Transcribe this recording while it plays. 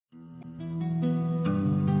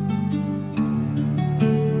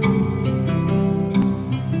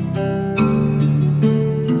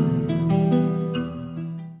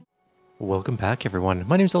Welcome back everyone,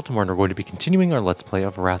 my name is Eltimar and we're going to be continuing our Let's Play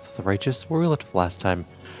of Wrath of the Righteous where we left off last time.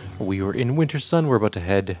 We were in Wintersun, we're about to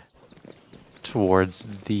head towards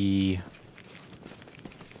the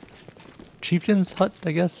chieftain's hut,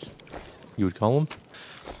 I guess you would call him.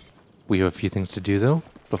 We have a few things to do though,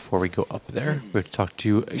 before we go up there. We have to talk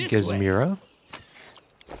to Xvim.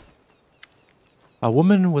 A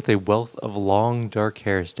woman with a wealth of long dark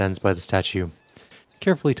hair stands by the statue.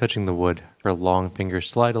 Carefully touching the wood, her long fingers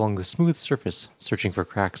slide along the smooth surface, searching for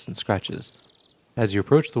cracks and scratches. As you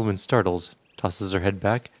approach, the woman startles, tosses her head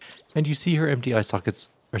back, and you see her empty eye sockets,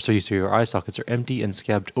 you see her eye sockets are empty and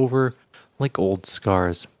scabbed over like old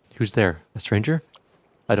scars. Who's there? A stranger?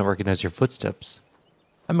 I don't recognize your footsteps.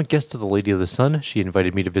 I'm a guest of the Lady of the Sun. She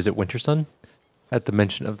invited me to visit Wintersun. At the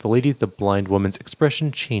mention of the lady, the blind woman's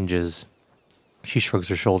expression changes. She shrugs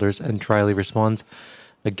her shoulders and dryly responds,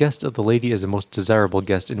 "A guest of the lady is a most desirable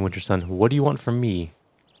guest in Wintersun. What do you want from me?"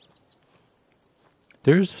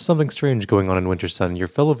 There's something strange going on in Wintersun. Your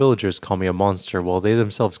fellow villagers call me a monster, while they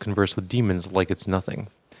themselves converse with demons like it's nothing.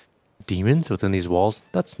 Demons within these walls?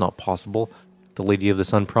 That's not possible. The Lady of the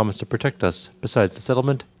Sun promised to protect us. Besides, the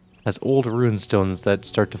settlement has old rune stones that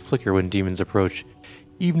start to flicker when demons approach.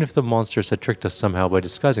 Even if the monsters had tricked us somehow by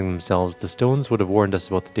disguising themselves, the stones would have warned us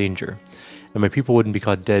about the danger, and my people wouldn't be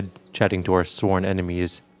caught dead chatting to our sworn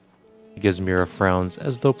enemies. Xvim frowns,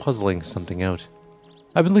 as though puzzling something out.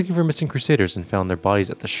 I've been looking for missing crusaders and found their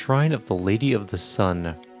bodies at the shrine of the Lady of the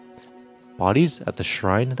Sun. Bodies at the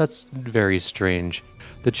shrine? That's very strange.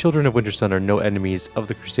 The children of Wintersun are no enemies of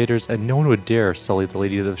the crusaders, and no one would dare sully the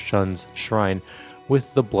Lady of the Sun's shrine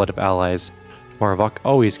with the blood of allies. Murack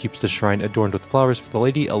always keeps the shrine adorned with flowers for the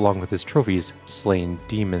lady along with his trophies, slain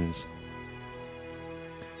demons.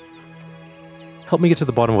 Help me get to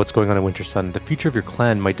the bottom of what's going on in Wintersun. The future of your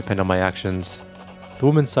clan might depend on my actions. The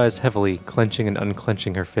woman sighs heavily, clenching and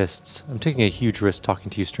unclenching her fists. I'm taking a huge risk talking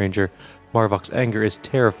to you, stranger. Murack's anger is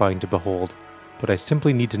terrifying to behold, but I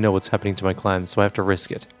simply need to know what's happening to my clan, so I have to risk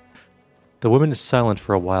it. The woman is silent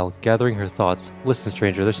for a while, gathering her thoughts. Listen,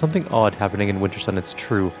 stranger, there's something odd happening in Wintersun, it's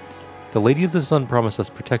true. The Lady of the Sun promised us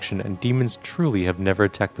protection, and demons truly have never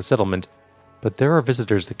attacked the settlement. But there are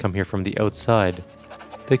visitors that come here from the outside.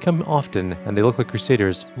 They come often, and they look like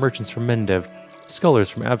crusaders, merchants from Mendev, scholars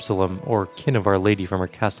from Absalom, or kin of Our Lady from her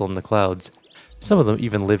castle in the clouds. Some of them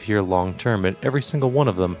even live here long term, and every single one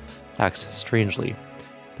of them acts strangely.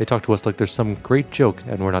 They talk to us like there's some great joke,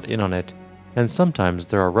 and we're not in on it. And sometimes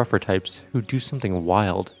there are rougher types who do something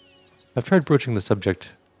wild. I've tried broaching the subject,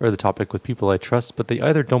 or the topic, with people I trust, but they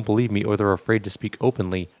either don't believe me or they're afraid to speak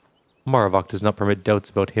openly. Murack does not permit doubts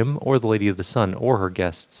about him, or the Lady of the Sun, or her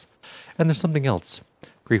guests. And there's something else.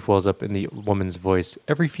 Grief wells up in the woman's voice.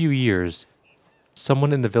 Every few years,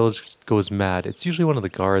 someone in the village goes mad. It's usually one of the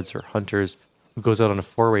guards or hunters who goes out on a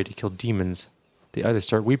foray to kill demons. They either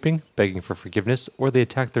start weeping, begging for forgiveness, or they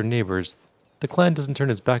attack their neighbors. The clan doesn't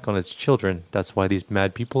turn its back on its children. That's why these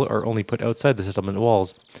mad people are only put outside the settlement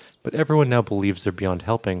walls. But everyone now believes they're beyond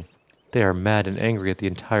helping. They are mad and angry at the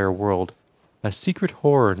entire world. A secret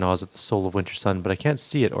horror gnaws at the soul of Wintersun, but I can't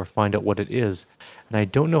see it or find out what it is, and I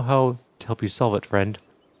don't know how to help you solve it, friend.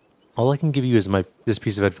 All I can give you is this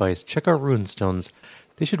piece of advice. Check our rune stones.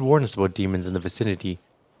 They should warn us about demons in the vicinity,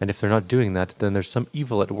 and if they're not doing that, then there's some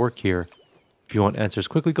evil at work here. If you want answers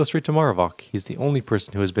quickly, go straight to Murack. He's the only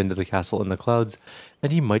person who has been to the castle in the clouds,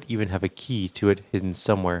 and he might even have a key to it hidden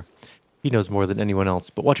somewhere. He knows more than anyone else,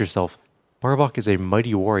 but watch yourself. Murack is a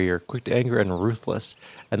mighty warrior, quick to anger and ruthless,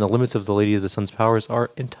 and the limits of the Lady of the Sun's powers are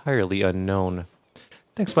entirely unknown.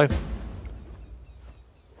 Thanks, bye.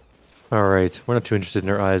 Alright, we're not too interested in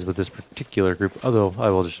her eyes with this particular group, although I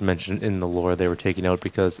will just mention in the lore they were taken out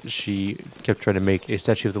because she kept trying to make a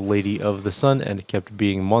statue of the Lady of the Sun and it kept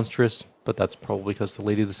being monstrous, but that's probably because the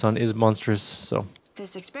Lady of the Sun is monstrous, so...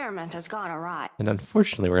 This experiment has gone awry. And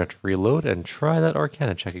unfortunately we're going to have to reload and try that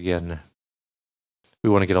Arcana check again. We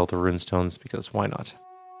want to get all the rune stones because why not?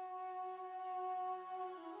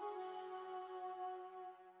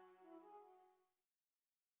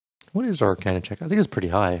 What is our Arcana check? I think it's pretty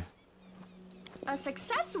high. A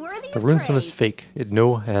success worthy The of runestone is praise. fake. It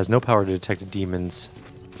has no power to detect demons.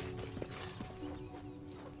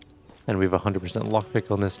 And we have 100% lockpick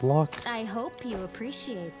on this lock. I hope you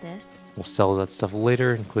appreciate this. We'll sell that stuff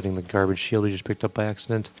later, including the garbage shield we just picked up by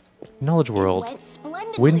accident. Knowledge World. Went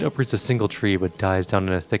splendidly. Wind uproots a single tree but dies down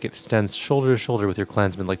in a thicket. Stands shoulder to shoulder with your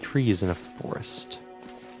clansmen like trees in a forest.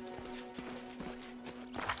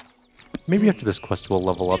 Maybe after this quest we'll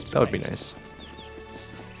level up. That would be nice.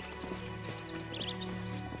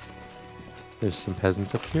 There's some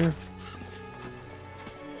peasants up here.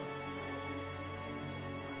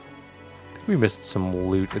 we missed some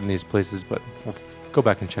loot in these places, but we'll go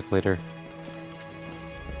back and check later.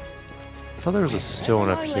 I thought there was a stone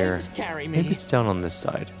up here. Maybe it's down on this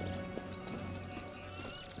side.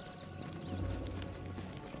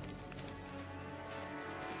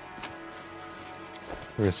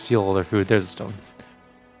 We're gonna steal all their food. There's a stone.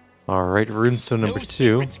 Alright, runestone number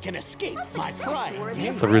 2. The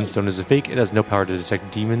runestone is a fake. It has no power to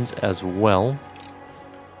detect demons as well.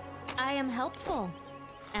 I am helpful.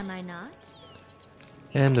 Am I not?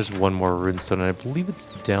 And there's one more runestone, and I believe it's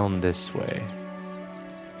down this way.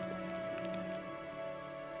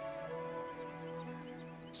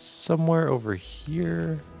 Somewhere over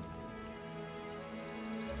here.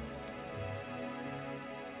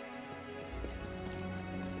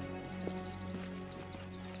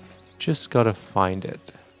 Just gotta find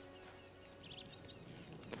it.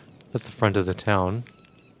 That's the front of the town.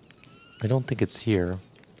 I don't think it's here.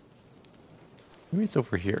 Maybe it's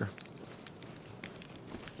over here.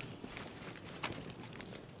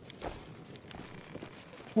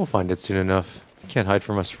 We'll find it soon enough. Can't hide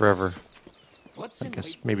from us forever. I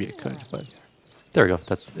guess maybe it could, but there we go.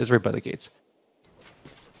 It's right by the gates.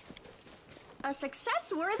 A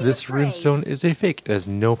success worthy This of praise. runestone is a fake. It has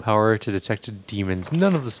no power to detect demons.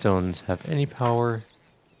 None of the stones have any power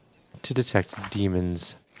to detect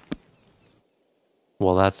demons.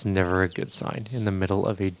 Well, that's never a good sign in the middle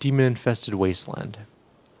of a demon-infested wasteland.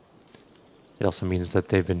 It also means that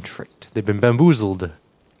they've been tricked. They've been bamboozled.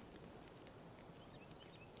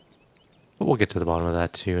 But we'll get to the bottom of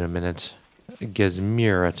that too in a minute.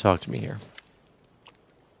 Xvim, talk to me here.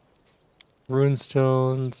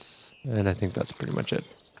 Runestones. And I think that's pretty much it.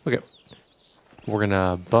 Okay. We're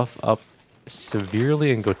gonna buff up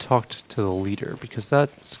severely and go talk to the leader, because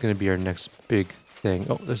that's gonna be our next big thing.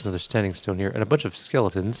 Oh, there's another standing stone here and a bunch of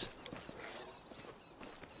skeletons.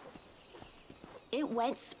 It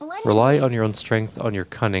went splendid. Rely on your own strength, on your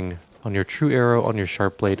cunning, on your true arrow, on your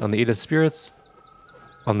sharp blade, on the aid of spirits,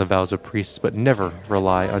 on the vows of priests, but never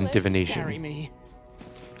rely on divination.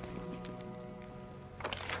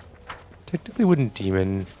 Technically, wouldn't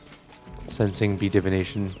demon sensing be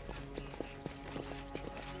divination?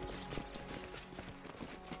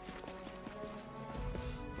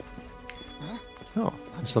 Oh,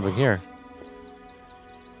 there's something here.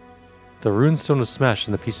 The runestone was smashed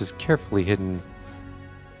and the pieces carefully hidden.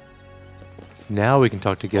 Now we can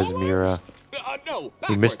talk to Xvim.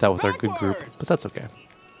 We missed that with our good group, but that's okay.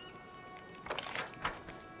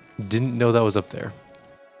 Didn't know that was up there.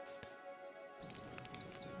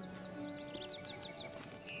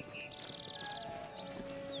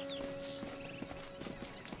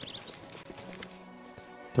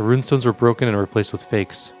 The runestones were broken and replaced with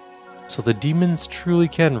fakes. So the demons truly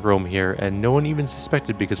can roam here, and no one even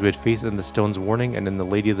suspected because we had faith in the stone's warning and in the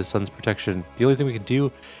Lady of the Sun's protection. The only thing we can do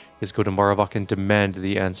is go to Murack and demand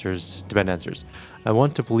answers. I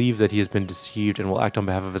want to believe that he has been deceived and will act on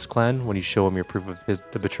behalf of his clan when you show him your proof of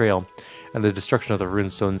the betrayal. And the destruction of the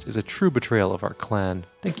runestones is a true betrayal of our clan.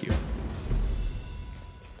 Thank you.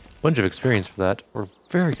 Bunch of experience for that.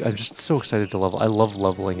 I'm just so excited to level. I love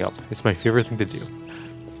leveling up. It's my favorite thing to do.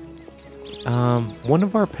 One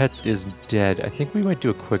of our pets is dead. I think we might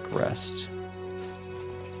do a quick rest.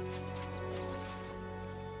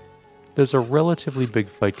 There's a relatively big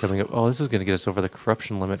fight coming up. Oh, this is going to get us over the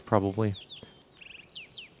corruption limit, probably.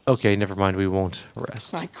 Okay, never mind. We won't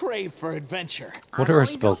rest. I crave for adventure. What are our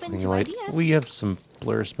spells looking like? We have some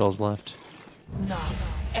blur spells left.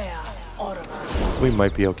 We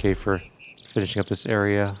might be okay for finishing up this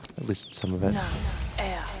area. At least some of it.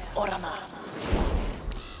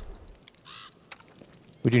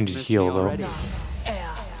 We do need to heal, though.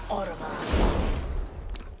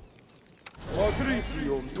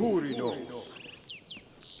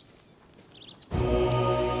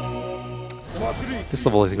 This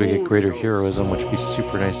level, I think we get greater heroism, which would be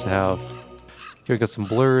super nice to have. Here we got some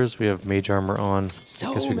blurs. We have mage armor on.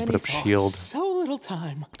 I guess we can put up shield. So little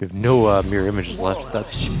time. We have no mirror images left.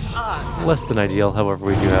 That's less than ideal. However,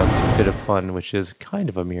 we do have a bit of fun, which is kind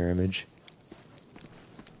of a mirror image.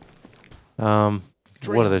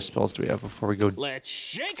 What other spells do we have before we go Let's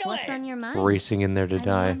shake a What's leg. on your mind? racing in there to I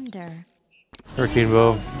die? wonder. Hurricane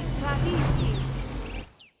bow.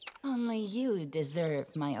 Only you deserve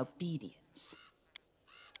my obedience.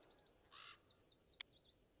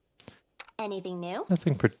 Anything new?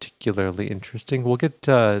 Nothing particularly interesting. We'll get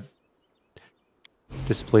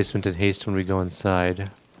displacement and haste when we go inside.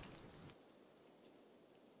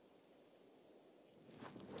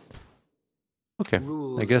 Okay,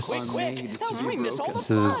 I guess Quick, I'll swing this all this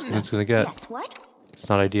the is fun. what it's gonna get. Guess what? It's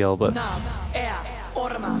not ideal, but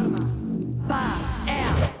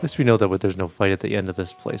At least we know that there's no fight at the end of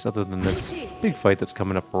this place, other than this big fight that's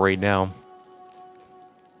coming up right now.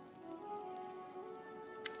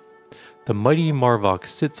 The mighty Murack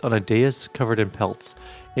sits on a dais covered in pelts.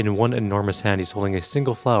 In one enormous hand, he's holding a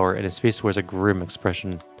single flower, and his face wears a grim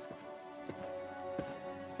expression.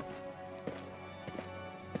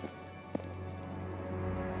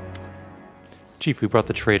 Chief, we brought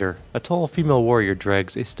the traitor. A tall female warrior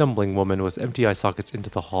drags a stumbling woman with empty eye sockets into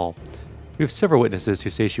the hall. We have several witnesses who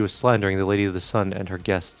say she was slandering the Lady of the Sun and her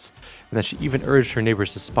guests, and that she even urged her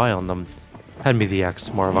neighbors to spy on them. Hand me the axe,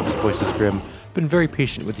 Murack's voice is grim. Been very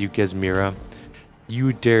patient with you, Gesmira.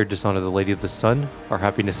 You dared dishonor the Lady of the Sun, our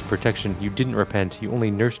happiness and protection. You didn't repent, you only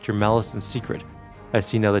nursed your malice in secret. I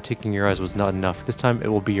see now that taking your eyes was not enough. This time it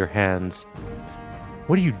will be your hands.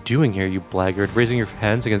 What are you doing here, you blackguard? Raising your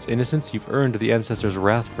hands against innocents? You've earned the ancestors'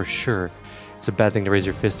 wrath for sure. It's a bad thing to raise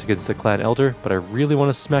your fists against the clan elder, but I really want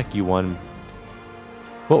to smack you one.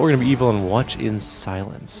 Well, we're going to be evil and watch in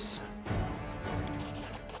silence.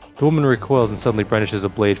 The woman recoils and suddenly brandishes a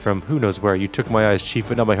blade from who knows where. You took my eyes, chief,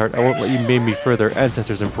 but not my heart. I won't let you maim me further.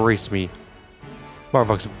 Ancestors, embrace me.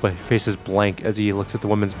 Murack's face is blank as he looks at the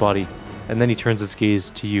woman's body, and then he turns his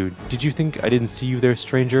gaze to you. Did you think I didn't see you there,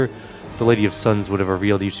 stranger? The Lady of Suns would have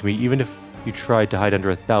revealed you to me, even if you tried to hide under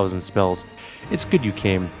 1,000 spells. It's good you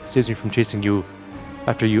came. Saves me from chasing you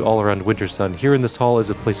after you all around Wintersun. Here in this hall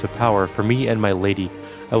is a place of power for me and my lady.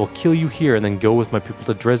 I will kill you here and then go with my people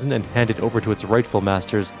to Dresden and hand it over to its rightful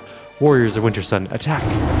masters. Warriors of Wintersun, attack!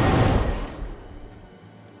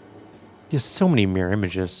 He has so many mirror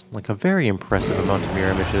images, like a very impressive amount of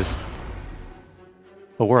mirror images.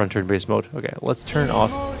 Oh, we're on turn-based mode. Okay, let's turn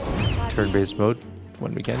off turn-based mode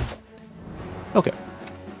when we can. Okay,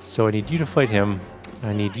 so I need you to fight him.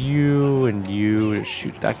 I need you and you to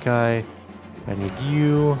shoot that guy. I need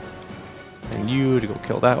you and you to go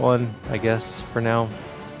kill that one, I guess, for now.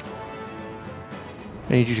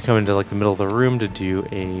 I need you to come into like the middle of the room to do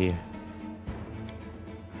a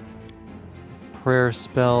prayer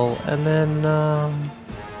spell, and then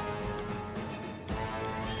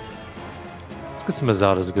let's get some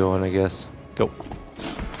Azadas going, I guess. Go.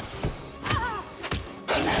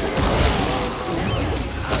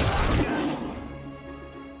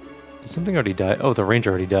 Did something already die? Oh, the ranger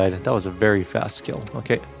already died. That was a very fast kill.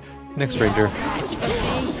 Okay, next ranger.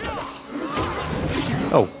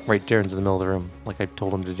 Oh, right, Darren's in the middle of the room, like I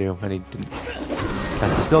told him to do, and he didn't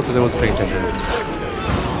cast the spell because I wasn't paying attention.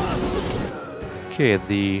 Okay,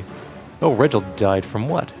 the... Oh, Reginald died from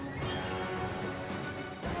what?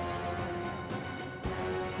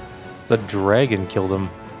 The dragon killed him.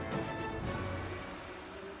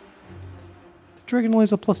 The dragon only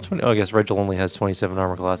has a plus 20... Oh, I guess Reginald only has 27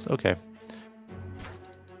 armor class. Okay.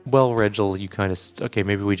 Well, Reginald, you kind of... Okay,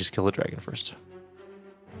 maybe we just kill the dragon first.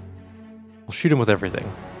 We'll shoot him with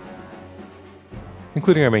everything.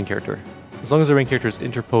 Including our main character. As long as our main character is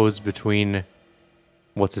interposed between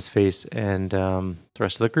what's-his-face and the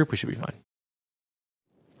rest of the group, we should be fine.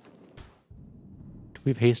 Do we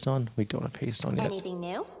have haste on? We don't have haste on yet. Anything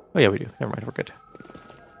new? Oh yeah, we do. Never mind, we're good.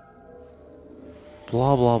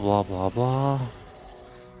 Blah, blah, blah, blah, blah.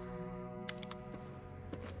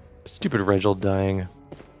 Stupid Reginald dying.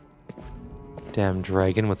 Damn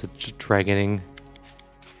dragon with the dragoning.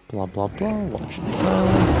 Blah, blah, blah. Watch in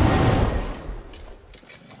silence.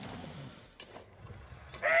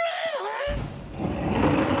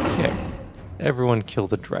 Okay. Everyone kill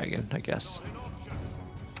the dragon, I guess.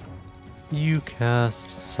 You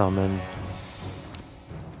cast summon.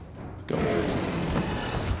 Go.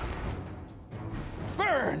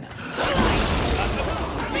 Burn!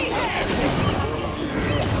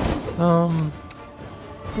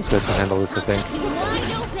 Those guys can handle this, I think.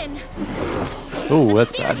 Wide open. Oh,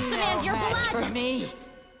 that's bad. Demand your blood. For me.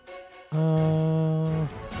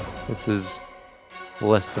 This is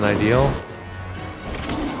less than ideal.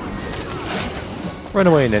 Run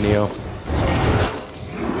away, Nenio.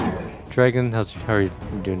 Dragon, how are you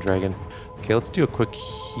doing, Dragon? Okay, let's do a quick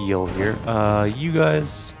heal here. You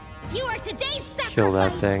guys You are today's sacrifice. kill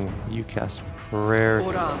that thing. You cast prayer,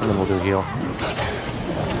 and then we'll do a heal.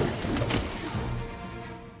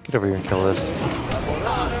 Get over here and kill this.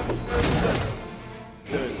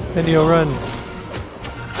 Nenio, run!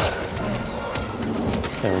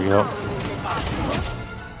 There we go.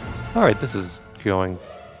 Alright, this is going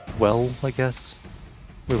well, I guess.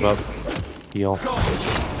 Move up. Heal.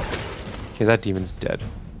 Okay, that demon's dead.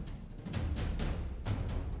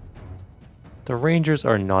 The rangers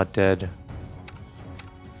are not dead.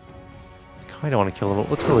 I kinda want to kill them.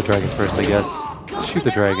 Let's kill the dragon first, I guess. Shoot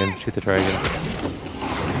the dragon. Shoot the dragon.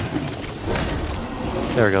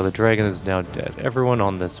 There we go, the dragon is now dead. Everyone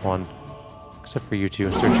on this one. Except for you two,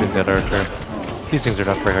 searching that archer. These things are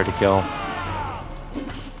not very hard to kill.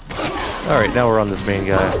 Alright, now we're on this main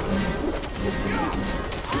guy.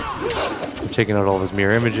 We're taking out all of his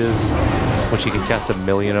mirror images, which he can cast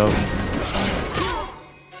 1,000,000 of.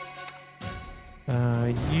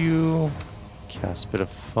 You cast a bit of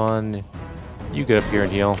fun. You get up here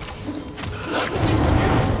and heal.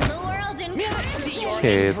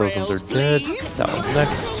 Okay, those ones are dead. That one's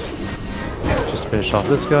next. Just finish off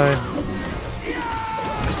this guy.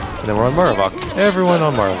 And then we're on Murack. Everyone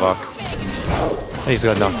on Murack. And he's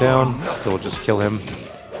got knocked down, so we'll just kill him.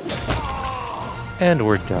 And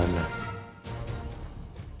we're done.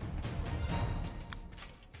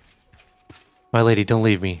 My lady, don't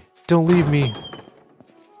leave me. Don't leave me.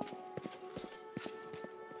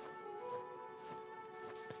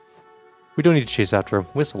 We don't need to chase after him.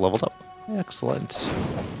 We also leveled up. Excellent.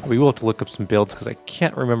 We will have to look up some builds because I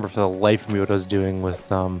can't remember for the life of me what I was doing with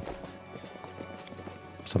some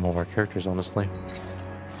of our characters, honestly.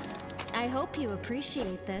 I hope you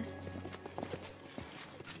appreciate this.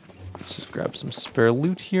 Let's just grab some spare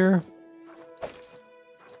loot here.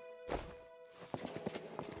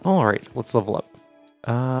 Alright, let's level up.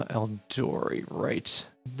 Eldori, right.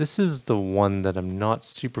 This is the one that I'm not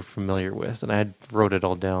super familiar with, and I wrote it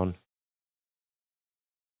all down.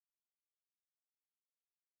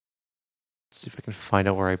 Let's see if I can find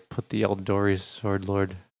out where I put the Eldori Sword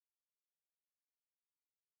Lord.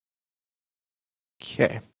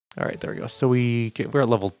 Okay. Alright, there we go. So we're at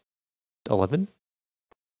level 11?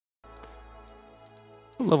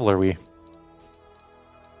 What level are we?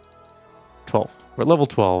 12. We're at level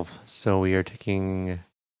 12, so we are taking...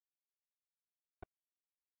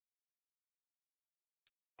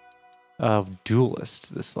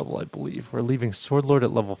 Duelist this level, I believe. We're leaving Sword Lord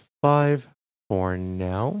at level 5 for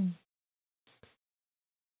now.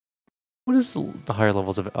 What does the higher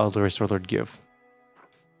levels of Eldori Sword Lord give?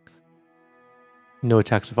 No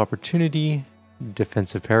attacks of opportunity,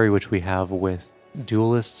 defensive parry, which we have with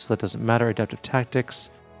duelists, that doesn't matter, adaptive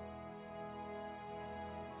tactics.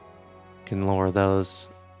 Can lower those.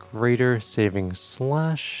 Greater saving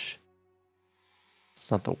slash.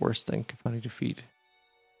 It's not the worst thing, confounding defeat.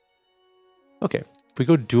 Okay, if we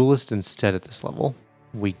go duelist instead at this level,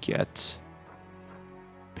 we get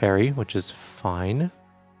parry, which is fine.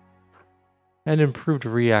 And improved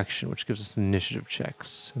reaction, which gives us initiative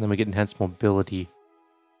checks. And then we get enhanced mobility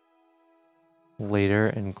later.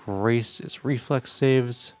 And grace is reflex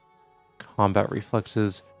saves, combat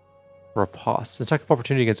reflexes, riposte. Attack of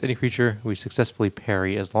opportunity against any creature we successfully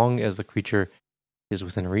parry as long as the creature is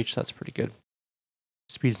within reach. That's pretty good.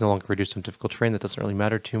 Speed is no longer reduced on difficult terrain. That doesn't really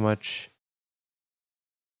matter too much.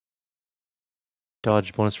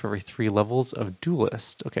 Dodge bonus for every 3 levels of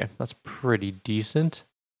duelist. Okay, that's pretty decent.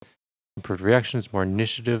 Improved reactions, more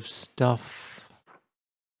initiative stuff.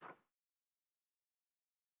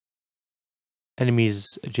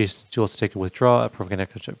 Enemies adjacent to duels take a withdraw, provoking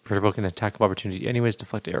an attack of opportunity anyways.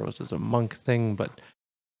 Deflect arrows is a monk thing, but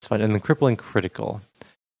it's fine. And then crippling critical.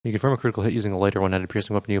 You confirm a critical hit using a lighter one-handed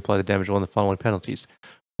piercing weapon. You apply the damage on the following penalties.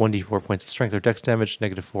 1d4 points of strength or dex damage,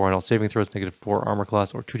 -4 on all saving throws, -4 armor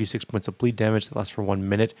class, or 2d6 points of bleed damage that lasts for 1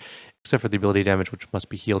 minute, except for the ability damage, which must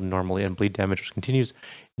be healed normally, and bleed damage, which continues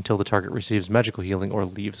until the target receives magical healing or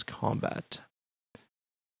leaves combat.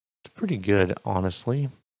 It's pretty good, honestly.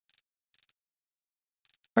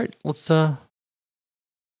 Alright, let's start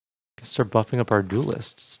buffing up our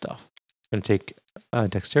duelist stuff. Gonna take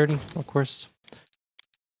dexterity, of course.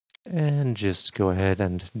 And just go ahead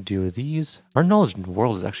and do these. Our knowledge in the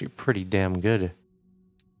world is actually pretty damn good,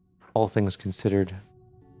 all things considered.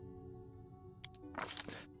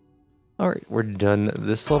 Alright, we're done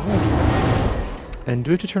this level. And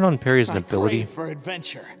do we have to turn on parry as an ability? For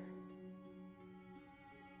adventure.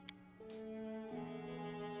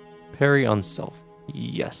 Parry on self.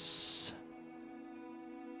 Yes.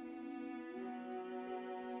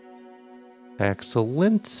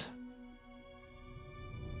 Excellent.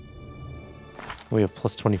 We have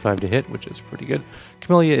plus 25 to hit, which is pretty good.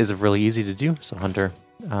 Camellia is really easy to do, so Hunter.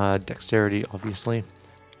 Dexterity, obviously.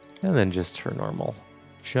 And then just her normal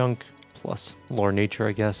junk, plus Lore Nature,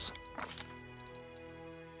 I guess.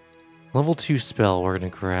 Level 2 spell, we're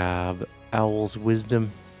going to grab Owl's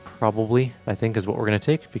Wisdom, probably, I think, is what we're going to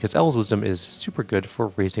take, because Owl's Wisdom is super good for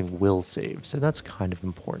raising will saves, and that's kind of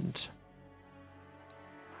important.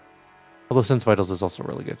 Although Sense Vitals is also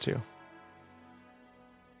really good, too.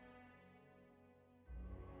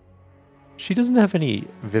 She doesn't have any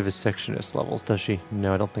Vivisectionist levels, does she?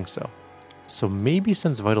 No, I don't think so. So maybe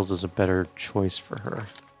Sense Vitals is a better choice for her.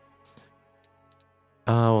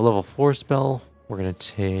 Level 4 spell. We're going to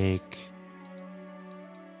take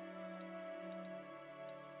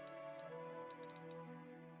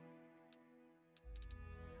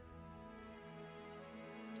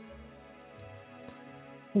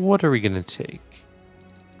What are we gonna take?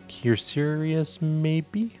 Kyrieru,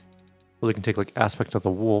 maybe? Well, we can take like Aspect of the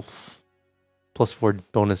Wolf. +4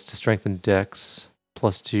 bonus to strength and dex.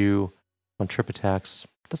 +2 on trip attacks.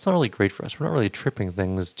 That's not really great for us. We're not really tripping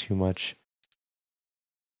things too much.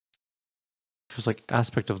 If it was like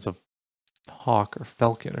Aspect of the Hawk or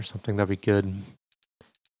Falcon or something, that'd be good.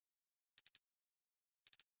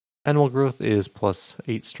 Animal Growth is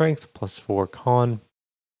 +8 strength, +4 con,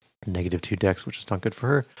 -2 dex, which is not good for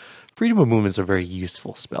her. Freedom of Movement is a very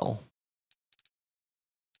useful spell.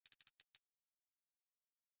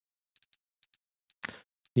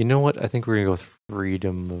 You know what? I think we're going to go with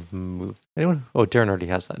Freedom of Movement. Anyone? Oh, Darren already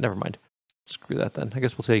has that. Never mind. Screw that then. I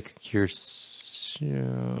guess we'll take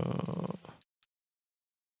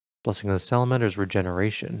Blessing of the Salamander's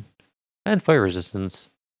Regeneration. And Fire Resistance.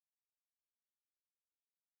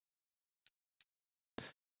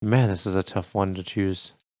 Man, this is a tough one to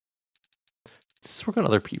choose. Does this work on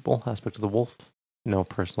other people? Aspect of the Wolf? No,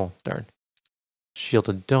 personal. Darn.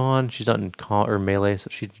 Shielded Dawn. She's not in or melee, so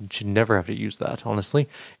she should never have to use that, honestly.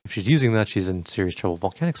 If she's using that, she's in serious trouble.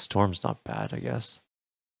 Volcanic Storm's not bad, I guess.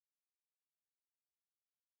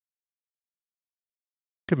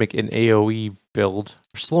 Could make an AoE build.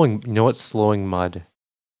 Or slowing, you know what? Slowing Mud.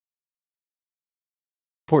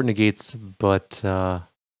 Fort negates, but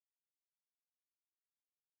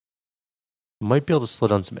might be able to slow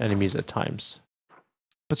down some enemies at times.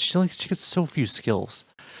 But she gets so few skills.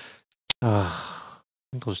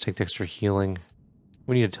 I think I'll just take the extra healing.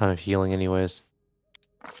 We need a ton of healing anyways.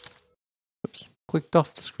 Oops. Clicked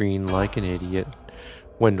off the screen like an idiot.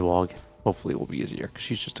 Windwog. Hopefully it will be easier, because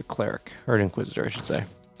she's just a cleric. Or an inquisitor, I should say.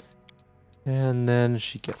 And then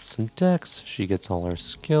she gets some dex. She gets all her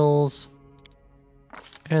skills.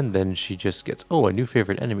 And then she just gets... Oh, a new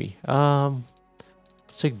favorite enemy.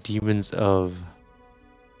 Let's take Demons of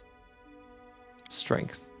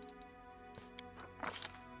Strength.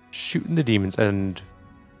 Shooting the demons, and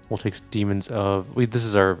we'll take Demons of... Wait, this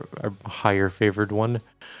is our higher favored one.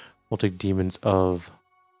 We'll take Demons of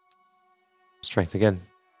Strength again.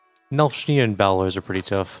 Nelfshnia and Balors are pretty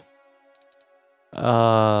tough.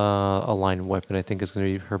 Aligned Weapon, I think, is going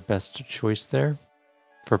to be her best choice there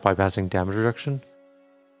for bypassing damage reduction.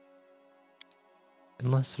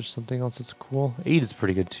 Unless there's something else that's cool. 8 is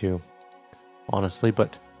pretty good too, honestly,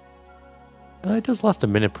 but it does last a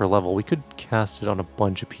minute per level. We could cast it on a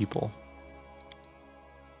bunch of people.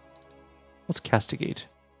 Let's Castigate.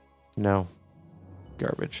 No.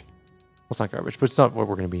 Garbage. Well, it's not garbage, but it's not what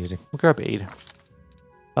we're going to be using. We'll grab Aid.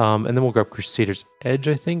 And then we'll grab Crusader's Edge,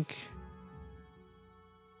 I think.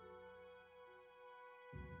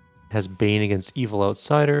 Has Bane against Evil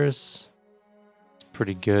Outsiders. It's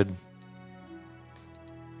pretty good.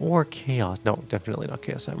 Or Chaos. No, definitely not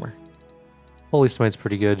Chaos Hammer. Holy Smite's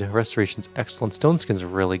pretty good. Restoration's excellent. Stone Skin's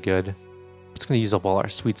really good. It's going to use up all our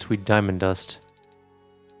sweet, sweet diamond dust.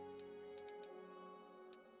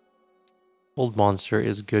 Old Monster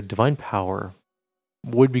is good. Divine Power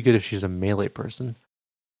would be good if she's a melee person.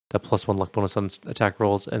 That +1 luck bonus on attack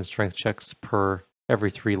rolls and strength checks per every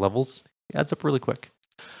 3 levels. It adds up really quick.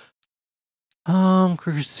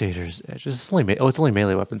 Crusader's Edge. It's only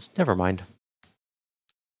melee weapons. Never mind.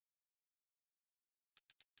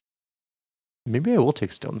 Maybe I will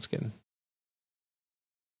take Stone Skin.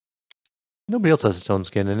 Nobody else has a Stone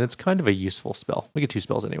Skin, and it's kind of a useful spell. We get 2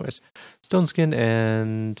 spells anyways. Stone Skin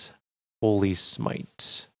and Holy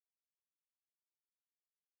Smite.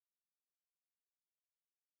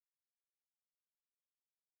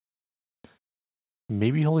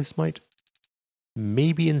 Maybe Holy Smite?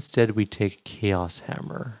 Maybe instead we take Chaos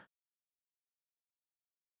Hammer.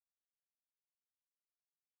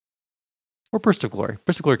 Or Burst of Glory.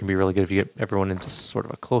 Burst of Glory can be really good if you get everyone into sort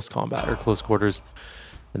of a close combat or close quarters.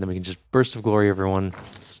 And then we can just Burst of Glory everyone.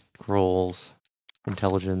 Scrolls.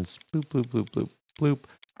 Intelligence. Bloop, bloop, bloop, bloop, bloop.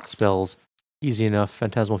 Spells. Easy enough.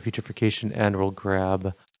 Phantasmal Putrefaction. And we'll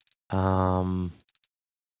grab...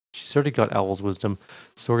 she's already got Owl's Wisdom.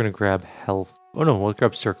 So we're going to grab Health. Oh no, we'll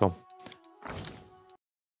grab Circle.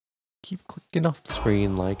 Keep clicking off the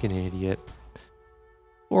screen like an idiot.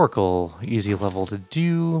 Oracle. Easy level to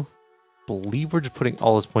do. Believe we're just putting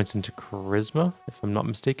all his points into Charisma, if I'm not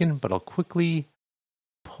mistaken, but I'll quickly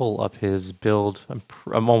pull up his build.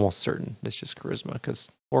 I'm almost certain it's just Charisma, because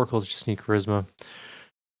Oracles just need Charisma.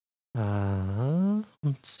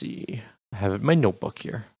 Let's see. I have it in my notebook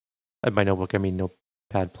here. By notebook, I mean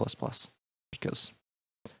Notepad++, because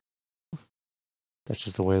that's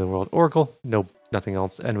just the way of the world. Oracle, no, nothing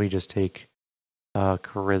else, and we just take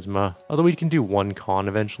Charisma. Although we can do 1 con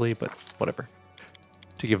eventually, but whatever.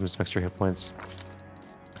 To give him some extra hit points.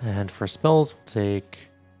 And for spells, we'll take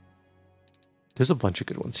There's a bunch of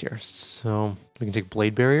good ones here. So we can take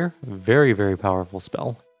Blade Barrier. Very, very powerful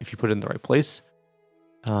spell if you put it in the right place.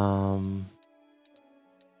 It's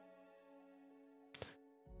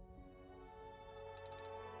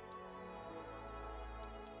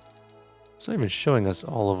not even showing us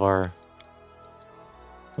all of our...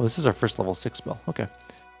 Oh, this is our first level 6 spell. Okay.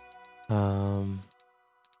 Undeath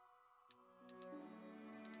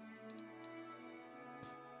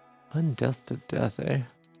to death, eh?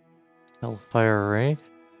 Hellfire Array.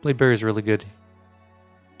 Blade Barrier is really good.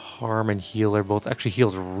 Harm and Heal are both... Actually,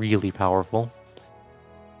 Heal's really powerful.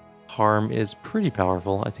 Harm is pretty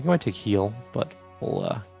powerful. I think I might take Heal, but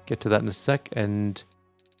we'll get to that in a sec. And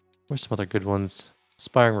where's some other good ones?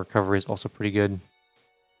 Inspiring Recovery is also pretty good.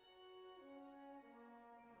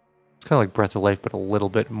 It's kind of like Breath of Life, but a little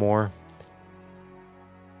bit more.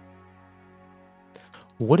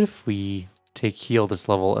 What if we take Heal this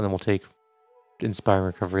level, and then we'll take Inspiring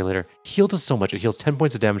Recovery later? Heal does so much. It heals 10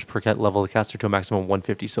 points of damage per level, the caster to a maximum of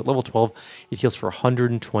 150. So at level 12, it heals for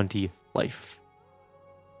 120 life.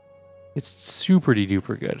 It's super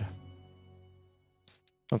duper good.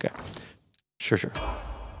 Okay. Sure.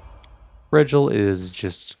 Regil is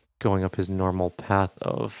just going up his normal path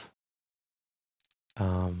of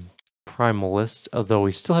Primalist, although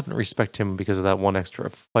we still haven't respect him because of that one extra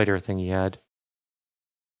fighter thing he had.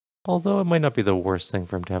 Although it might not be the worst thing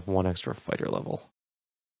for him to have one extra fighter level.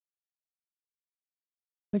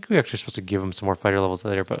 I think we're actually supposed to give him some more fighter levels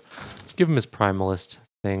later, but let's give him his Primalist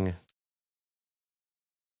thing.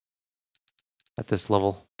 At this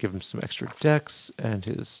level, give him some extra dex, and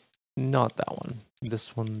his... Not that one.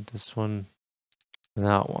 This one, and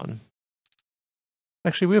that one.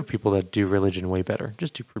 Actually, we have people that do religion way better.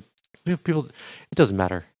 We have people... It doesn't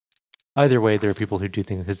matter. Either way, there are people who do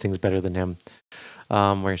his things better than him.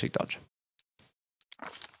 We're going to take dodge.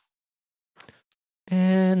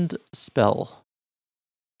 And spell.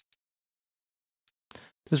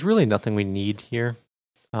 There's really nothing we need here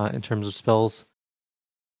in terms of spells.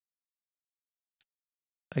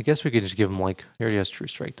 I guess we could just give him, like... He already has True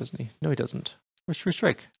Strike, doesn't he? No, he doesn't. Where's True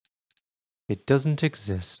Strike? It doesn't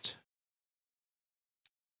exist.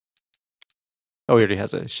 Oh, he already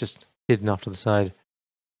has it. It's just hidden off to the side.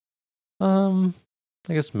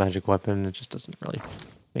 I guess Magic Weapon, it just doesn't really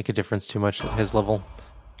make a difference too much at his level.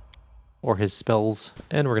 Or his spells.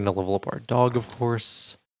 And we're going to level up our dog, of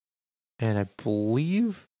course. And I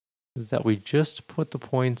believe that we just put the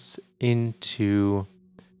points into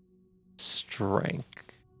Strength.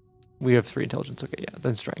 We have 3 intelligence. Okay, yeah,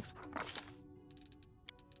 then strength.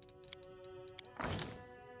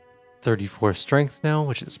 34 strength now,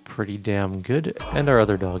 which is pretty damn good. And our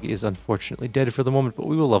other dog is unfortunately dead for the moment, but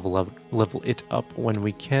we will level it up when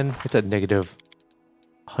we can. It's at negative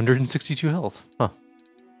 162 health. Huh.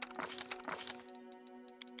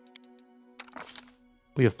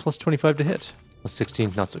 We have plus 25 to hit. Plus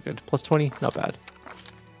 16, not so good. Plus 20, not bad.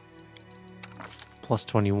 Plus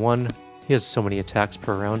 21. He has so many attacks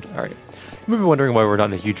per round. Alright. You may be wondering why we're not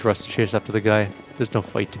in a huge rush to chase after the guy. There's no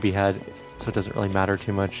fight to be had, so it doesn't really matter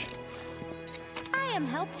too much. I am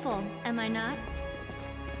helpful, am I not?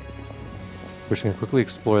 We're just going to quickly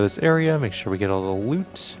explore this area, make sure we get all the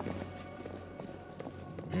loot.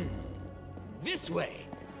 This way.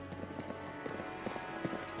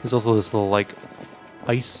 There's also this little, like,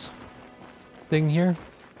 ice thing here.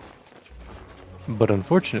 But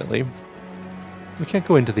unfortunately, we can't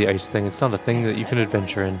go into the ice thing. It's not a thing that you can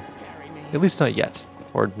adventure in. At least not yet.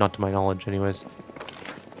 Or not to my knowledge, anyways.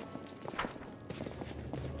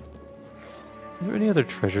 Is there any other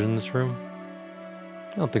treasure in this room?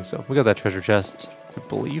 I don't think so. We got that treasure chest, I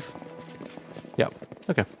believe. Yeah,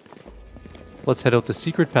 okay. Let's head out the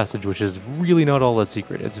secret passage, which is really not all that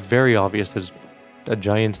secret. It's very obvious there's a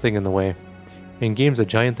giant thing in the way. In games, a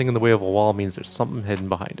giant thing in the way of a wall means there's something hidden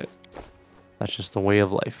behind it. That's just the way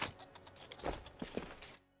of life.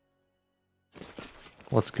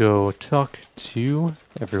 Let's go talk to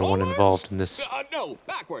everyone involved in this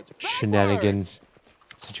shenanigans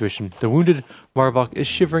situation. The wounded Murack is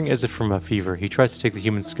shivering as if from a fever. He tries to take the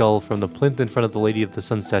human skull from the plinth in front of the Lady of the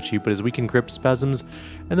Sun statue, but his weakened grip spasms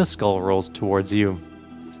and the skull rolls towards you,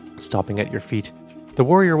 stopping at your feet. The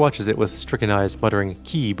warrior watches it with stricken eyes, muttering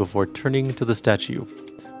 "Key" before turning to the statue.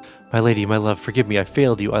 "My lady, my love, forgive me. I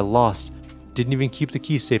failed you. I lost. Didn't even keep the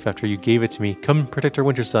key safe after you gave it to me. Come protect our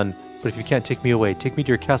Wintersun. But if you can't take me away, take me to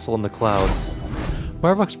your castle in the clouds."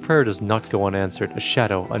 Murack's prayer does not go unanswered. A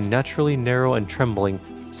shadow, unnaturally narrow and trembling,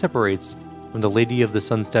 separates from the Lady of the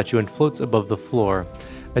Sun statue and floats above the floor.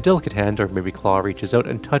 A delicate hand, or maybe claw, reaches out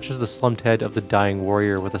and touches the slumped head of the dying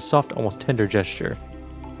warrior with a soft, almost tender gesture.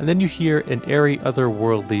 And then you hear an airy,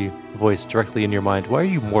 otherworldly voice directly in your mind. Why are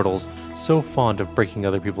you mortals so fond of breaking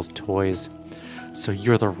other people's toys? So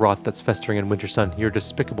you're the rot that's festering in Wintersun. You're a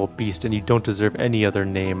despicable beast, and you don't deserve any other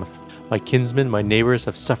name. My kinsmen, my neighbors,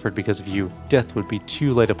 have suffered because of you. Death would be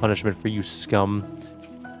too light a punishment for you, scum.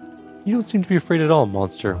 You don't seem to be afraid at all,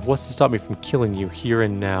 monster. What's to stop me from killing you here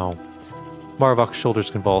and now? Murack's shoulders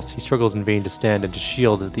convulse. He struggles in vain to stand and to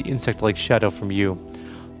shield the insect-like shadow from you.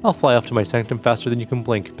 I'll fly off to my sanctum faster than you can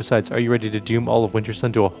blink. Besides, are you ready to doom all of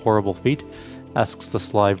Wintersun to a horrible fate? Asks the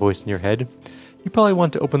sly voice in your head. You probably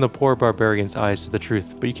want to open the poor barbarian's eyes to the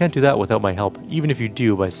truth, but you can't do that without my help. Even if you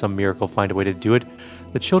do, by some miracle, find a way to do it,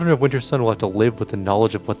 the children of Wintersun will have to live with the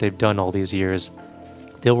knowledge of what they've done all these years.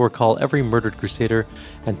 They'll recall every murdered crusader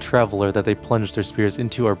and traveler that they plunged their spears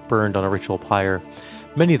into or burned on a ritual pyre.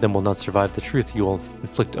 Many of them will not survive the truth you will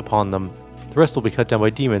inflict upon them. The rest will be cut down by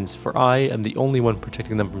demons, for I am the only one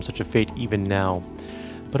protecting them from such a fate even now.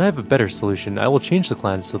 But I have a better solution. I will change the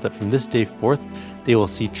clans so that from this day forth, they will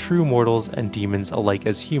see true mortals and demons alike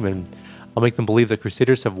as human. I'll make them believe that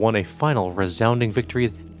Crusaders have won a final, resounding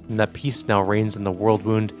victory, and that peace now reigns in the world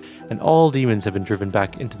wound, and all demons have been driven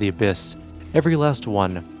back into the abyss. Every last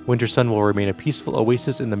one. Wintersun will remain a peaceful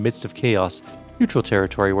oasis in the midst of chaos, neutral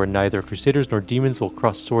territory where neither Crusaders nor demons will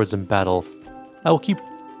cross swords in battle. I will keep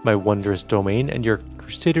my wondrous domain, and your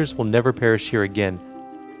Crusaders will never perish here again.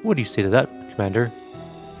 What do you say to that, Commander?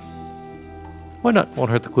 Why not? Won't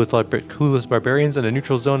hurt the clueless barbarians, and a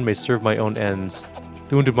neutral zone may serve my own ends.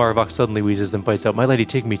 The wounded Murack suddenly wheezes and bites out, My lady,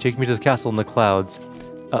 take me to the castle in the clouds.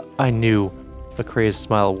 I knew. A crazed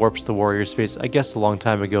smile warps the warrior's face. I guessed a long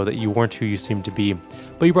time ago that you weren't who you seemed to be,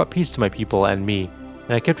 but you brought peace to my people and me,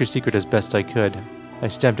 and I kept your secret as best I could. I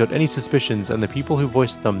stamped out any suspicions and the people who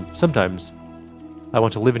voiced them. Sometimes I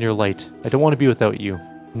want to live in your light. I don't want to be without you.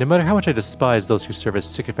 No matter how much I despise those who serve as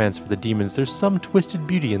sycophants for the demons, there's some twisted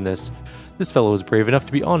beauty in this. This fellow is brave enough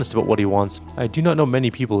to be honest about what he wants. I do not know many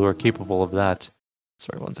people who are capable of that.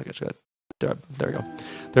 Sorry, one second. There we go.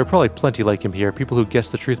 There are probably plenty like him here, people who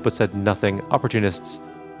guessed the truth but said nothing, opportunists.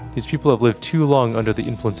 These people have lived too long under the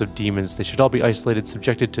influence of demons. They should all be isolated,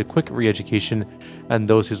 subjected to quick re-education, and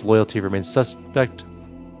those whose loyalty remains suspect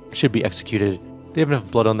should be executed. They have enough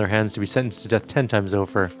blood on their hands to be sentenced to death 10 times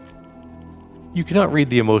over. You cannot read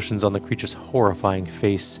the emotions on the creature's horrifying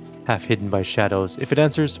face, half hidden by shadows. If it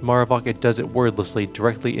answers Murack, it does it wordlessly,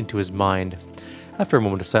 directly into his mind. After a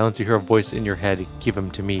moment of silence, you hear a voice in your head, Give him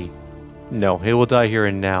to me. No, he will die here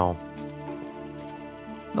and now.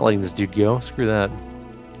 Not letting this dude go. Screw that.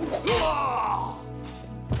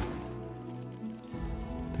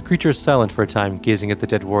 The creature is silent for a time, gazing at the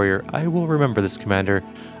dead warrior. I will remember this, Commander.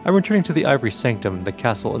 I'm returning to the Ivory Sanctum, the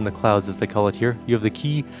castle in the clouds as they call it here. You have the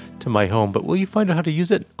key to my home, but will you find out how to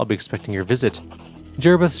use it? I'll be expecting your visit.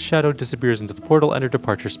 Jerebeth's shadow disappears into the portal and her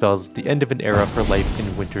departure spells the end of an era for life in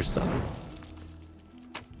Wintersun.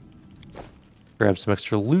 Grab some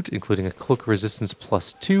extra loot, including a cloak resistance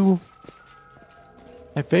 +2.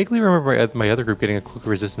 I vaguely remember my other group getting a cloak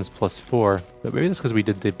resistance +4, but maybe that's because we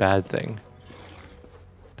did the bad thing.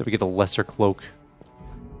 That we get a lesser cloak.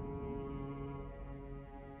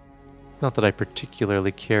 Not that I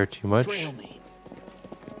particularly care too much.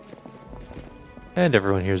 And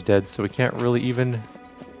everyone here is dead, so we can't really even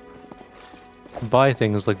buy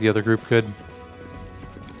things like the other group could.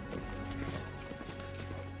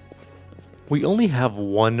 We only have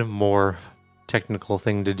one more technical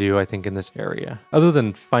thing to do, I think, in this area. Other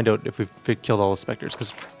than find out if we've killed all the specters,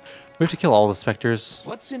 because we have to kill all the specters.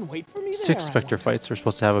 What's in wait for me 6 specter fights we're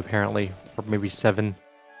supposed to have, apparently. Or maybe 7.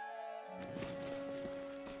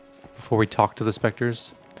 Before we talk to the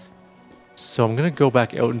specters. So I'm going to go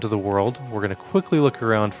back out into the world. We're going to quickly look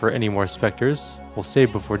around for any more specters. We'll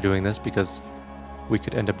save before doing this, because we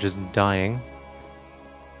could end up just dying.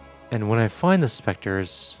 And when I find the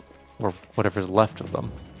specters, or whatever's left of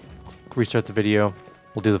them, restart the video,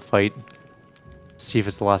 we'll do the fight, see if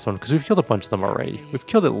it's the last one, because we've killed a bunch of them already. We've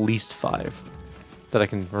killed at least 5 that I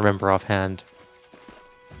can remember offhand.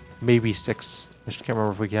 Maybe 6. I just can't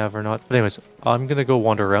remember if we have or not. But anyways, I'm going to go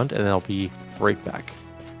wander around, and then I'll be right back.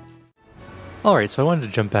 Alright, so I wanted to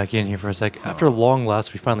jump back in here for a sec. After long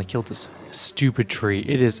last, we finally killed this stupid tree.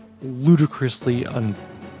 It is ludicrously,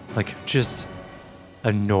 just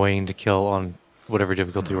annoying to kill on whatever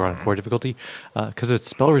difficulty we're on, core difficulty, because its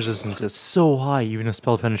spell resistance is so high, even with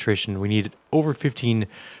spell penetration. We need over 15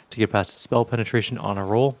 to get past its spell penetration on a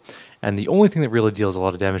roll, and the only thing that really deals a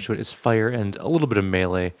lot of damage to it is fire and a little bit of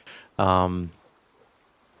melee.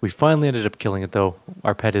 We finally ended up killing it, though.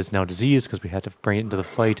 Our pet is now diseased because we had to bring it into the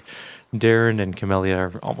fight. Darren and Camellia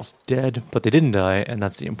are almost dead, but they didn't die, and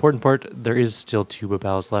that's the important part. There is still 2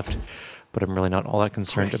 Babaos left. but I'm really not all that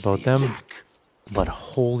concerned about them. But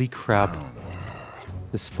holy crap,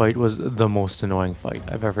 this fight was the most annoying fight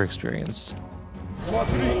I've ever experienced.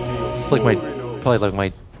 It's like probably like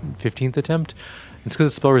my 15th attempt. It's because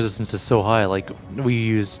the spell resistance is so high. Like, we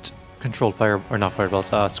used controlled fire, or not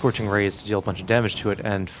fireballs, scorching rays to deal a bunch of damage to it,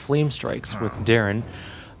 and flame strikes with Darren,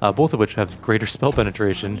 both of which have greater spell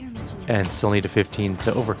penetration, and still need a 15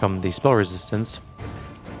 to overcome the spell resistance.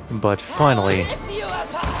 But finally,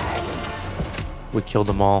 we killed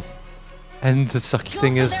them all. And the sucky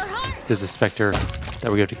thing is, there's a specter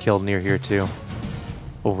that we have to kill near here too.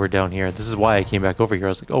 Over down here. This is why I came back over here. I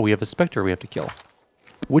was like, oh, we have a specter we have to kill.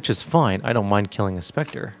 Which is fine. I don't mind killing a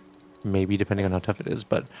specter. Maybe, depending on how tough it is,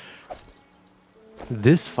 but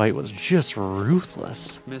this fight was just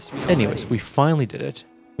ruthless. Anyways, we finally did it.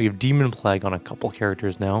 We have Demon Plague on a couple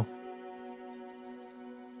characters now.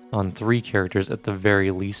 On 3 characters at the very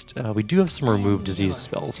least. We do have some remove disease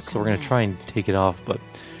spells, so we're going to try and take it off, but...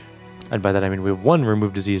 And by that I mean we have 1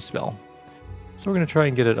 remove disease spell. So we're going to try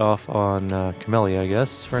and get it off on Camellia, I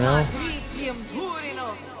guess, for now.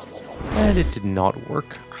 And it did not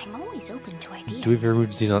work. I'm always open to ideas. Do we have remove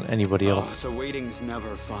disease on anybody else? The waiting's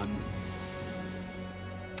never fun.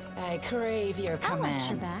 I crave your I'll watch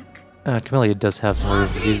your commands. back. Camellia does have some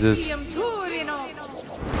remove diseases.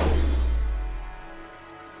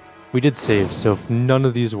 We did save, so if none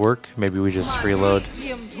of these work, maybe we just reload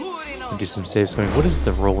and do some saves. What is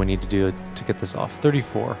the roll we need to do to get this off?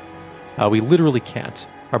 34. We literally can't.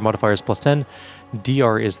 Our modifier is +10.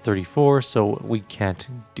 DR is 34, so we can't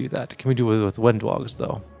do that. Can we do it with Wendwogs,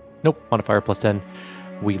 though? Nope, modifier +10.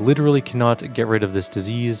 We literally cannot get rid of this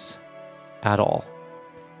disease at all.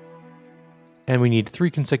 And we need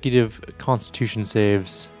 3 consecutive Constitution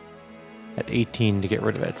saves at 18 to get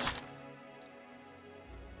rid of it.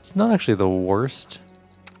 It's not actually the worst.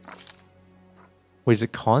 Wait, is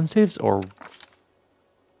it con saves or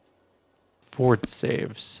fort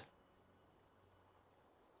saves?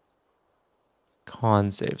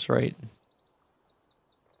 Con saves, right?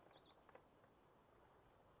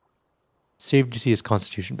 Save DC is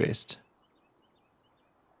Constitution based.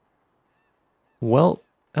 Well,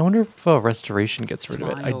 I wonder if Restoration gets rid of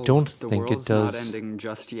it. I don't think it does. Not ending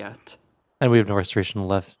just yet. And we have no Restoration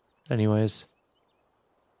left anyways.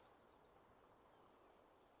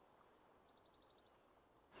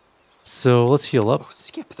 So let's heal up. Oh,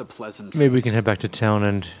 skip the pleasant. Maybe we can head back to town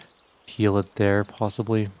and heal it there,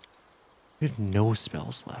 possibly. We have no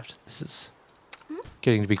spells left. This is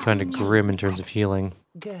getting to be kind of grim in terms of healing.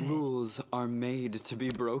 Good. Rules are made to be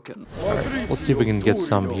broken. Alright, let's see if we can get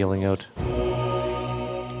some healing out.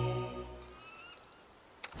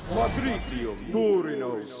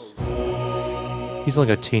 He's like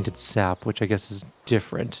a tainted sap, which I guess is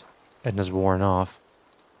different and has worn off.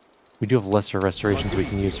 We do have lesser restorations we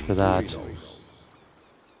can use for that.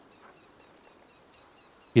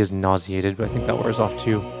 He is nauseated, but I think that wears off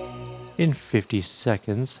too in 50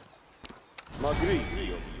 seconds.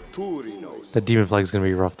 That Demon Plague is going to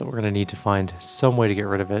be rough, though. We're going to need to find some way to get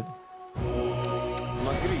rid of it.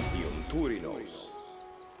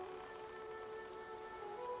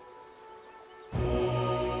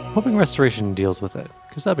 Hoping Restoration deals with it,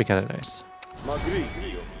 because that'd be kind of nice.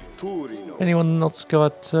 Anyone else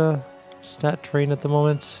got stat train at the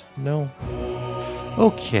moment? No?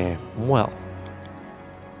 Okay, well.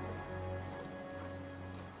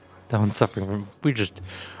 That one's suffering from...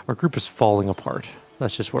 Our group is falling apart.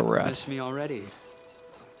 That's just where we're at. Miss me already.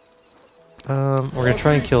 We're gonna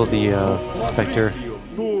try and kill the Spectre.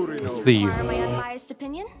 With the Are my unbiased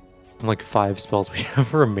opinion? like 5 spells we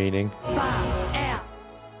have remaining.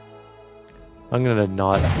 I'm gonna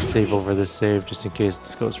not save over this save just in case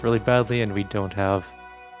this goes really badly and we don't have...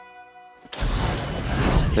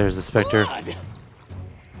 There's the Spectre.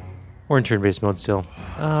 We're in turn-based mode still.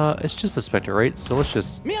 It's just the Spectre, right? So let's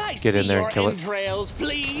just get in there and kill it.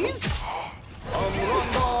 Please?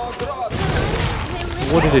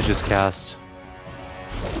 What did it just cast?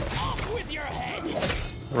 With your head.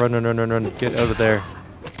 Run, run, run, run, run. Get out of there.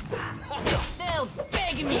 They'll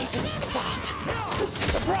beg me to stop.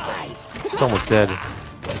 Surprise! It's almost dead.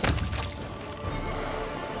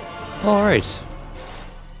 Alright.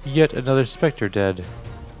 Yet another Spectre dead.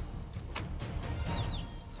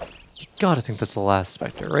 You gotta think that's the last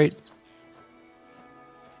Spectre, right?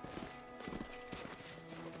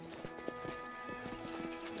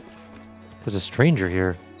 There's a stranger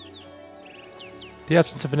here. The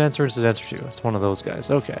absence of an answer is an answer to. It's one of those guys.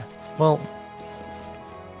 Okay. Well,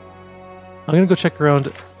 I'm gonna go check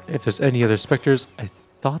around if there's any other Spectres. I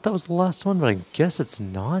thought that was the last one, but I guess it's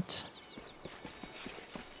not.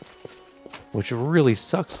 which really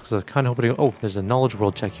sucks because I kind of hoping. Oh, there's a knowledge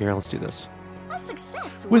world check here. Let's do this. A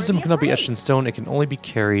success. Wisdom worthy of cannot be etched in praise. stone. It can only be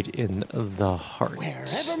carried in the heart.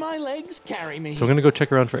 Wherever my legs carry me. So I'm gonna go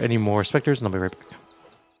check around for any more specters, and I'll be right back.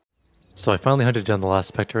 So I finally hunted down the last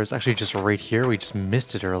specter. It's actually just right here. We just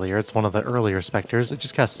missed it earlier. It's one of the earlier specters. It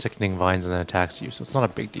just casts sickening vines and then attacks you, so it's not a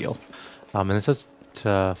big deal. And it says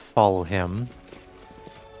to follow him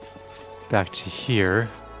back to here.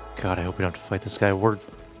 God, I hope we don't have to fight this guy. We're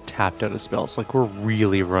tapped out of spells. Like, we're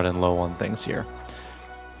really running low on things here.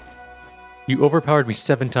 You overpowered me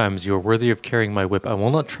 7 times. You are worthy of carrying my whip. I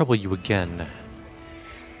will not trouble you again.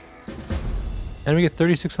 And we get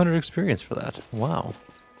 3,600 experience for that. Wow.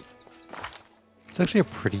 It's actually a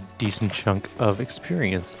pretty decent chunk of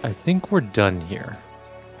experience. I think we're done here.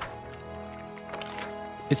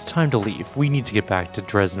 It's time to leave. We need to get back to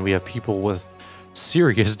Dresden. We have people with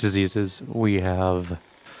serious diseases. We have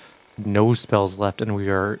no spells left, and we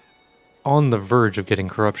are on the verge of getting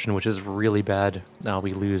corruption, which is really bad. Now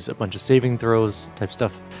we lose a bunch of saving throws type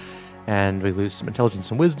stuff, and we lose some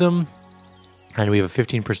intelligence and wisdom, and we have a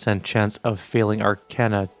 15% chance of failing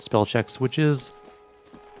Arcana spell checks, which is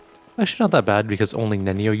actually not that bad because only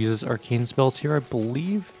Nenio uses arcane spells here, I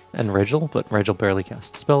believe, and Regil, but Regil barely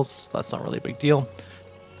casts spells, so that's not really a big deal.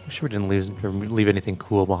 I'm sure we didn't leave anything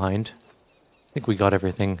cool behind. I think we got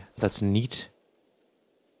everything that's neat.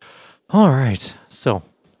 Alright, so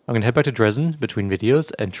I'm going to head back to Dresden between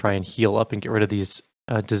videos and try and heal up and get rid of these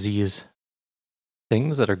disease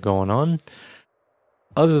things that are going on.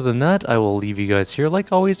 Other than that, I will leave you guys here.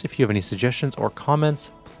 Like always, if you have any suggestions or comments,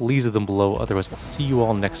 please leave them below. Otherwise, I'll see you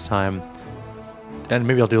all next time. And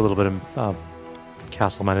maybe I'll do a little bit of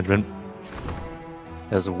castle management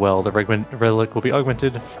as well. The relic will be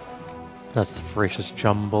augmented. That's the Voracious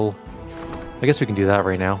Jumble. I guess we can do that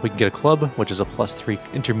right now. We can get a club, which is a +3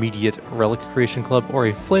 intermediate relic creation club, or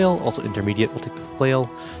a flail, also intermediate. We'll take the flail.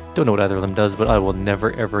 Don't know what either of them does, but I will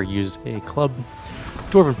never ever use a club.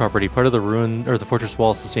 Dwarven property. Part of the ruin or the fortress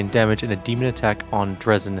wall sustained damage in a demon attack on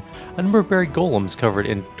Dresden. A number of buried golems covered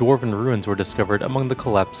in dwarven ruins were discovered among the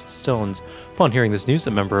collapsed stones. Upon hearing this news,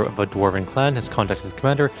 a member of a dwarven clan has contacted the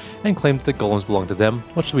commander and claimed that the golems belong to them.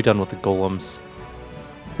 What should be done with the golems?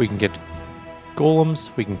 We can get golems,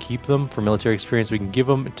 we can keep them for military experience, we can give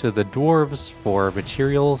them to the dwarves for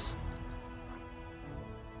materials.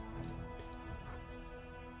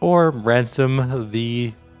 Or ransom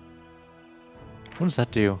the... What does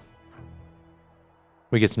that do?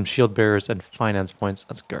 We get some shield bearers and finance points.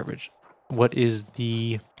 That's garbage. What is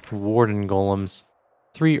the warden golems?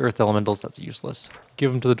 3 earth elementals. That's useless.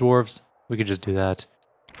 Give them to the dwarves. We could just do that.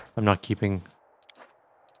 I'm not keeping...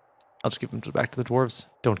 I'll just give them back to the dwarves.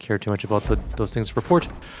 Don't care too much about those things. Report.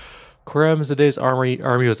 Khorramzadeh's army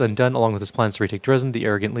was undone along with his plans to retake Dresden. The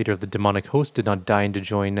arrogant leader of the demonic host did not deign to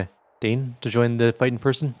join the fight in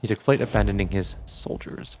person. He took flight, abandoning his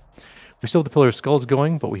soldiers. We still have the Pillar of Skulls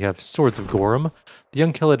going, but we have Swords of Gorum. The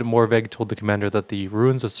young Keled Morveg told the commander that the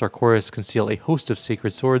ruins of Sarkoris conceal a host of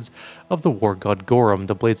sacred swords of the war god Gorum.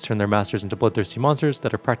 The blades turn their masters into bloodthirsty monsters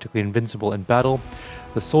that are practically invincible in battle.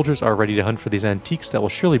 The soldiers are ready to hunt for these antiques that will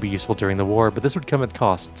surely be useful during the war, but this would come at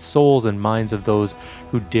cost. The souls and minds of those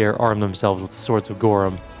who dare arm themselves with the Swords of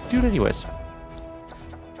Gorum. Do it anyways.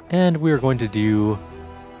 And we are going to do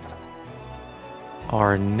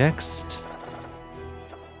our next...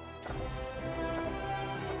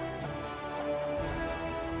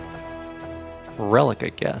 relic, I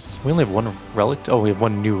guess. We only have one relic. Oh, we have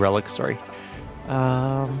one new relic, sorry.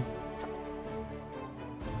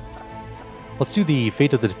 Let's do the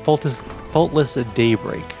Fate of the Faultless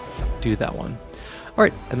Daybreak. Do that one.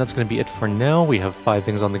 Alright, and that's going to be it for now. We have 5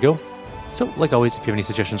 things on the go. So, like always, if you have any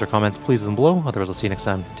suggestions or comments, please leave them below. Otherwise, I'll see you next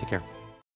time. Take care.